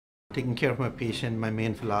Taking care of my patient, my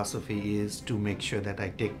main philosophy is to make sure that I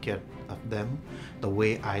take care of them the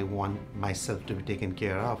way I want myself to be taken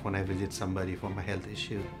care of when I visit somebody for my health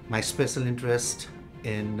issue. My special interest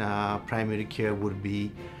in primary care would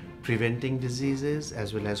be preventing diseases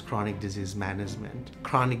as well as chronic disease management.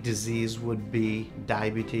 Chronic disease would be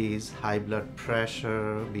diabetes, high blood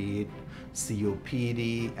pressure, be it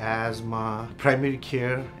COPD, asthma. Primary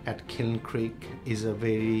care at Kiln Creek is a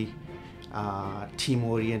very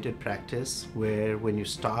team-oriented practice where when you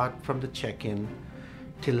start from the check-in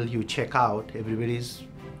till you check out, everybody's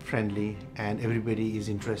friendly and everybody is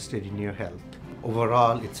interested in your health.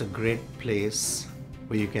 Overall, it's a great place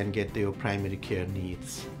where you can get your primary care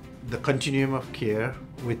needs. The continuum of care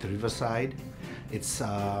with Riverside, it's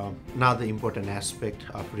another important aspect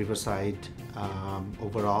of Riverside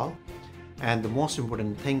overall. And the most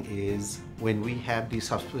important thing is when we have these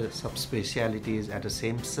subspecialties at the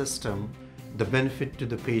same system, the benefit to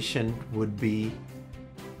the patient would be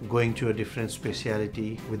going to a different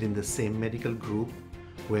specialty within the same medical group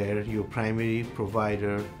where your primary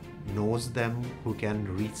provider knows them, who can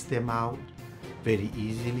reach them out very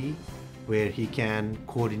easily, where he can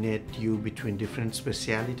coordinate you between different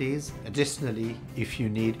specialties. Additionally, if you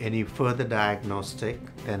need any further diagnostic,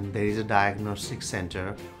 then there is a diagnostic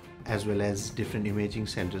center as well as different imaging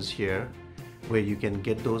centers here where you can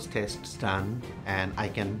get those tests done and I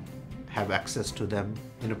can have access to them.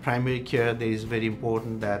 In a primary care, there is very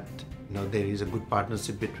important that there is a good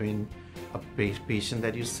partnership between a patient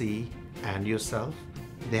that you see and yourself.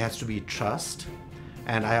 There has to be trust,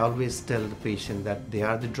 and I always tell the patient that they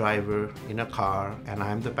are the driver in a car and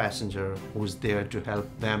I'm the passenger who's there to help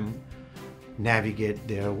them navigate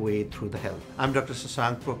their way through the health. I'm Dr.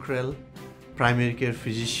 Sashank Pokhrel, primary care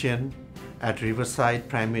physician at Riverside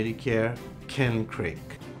Primary Care, Kiln Creek.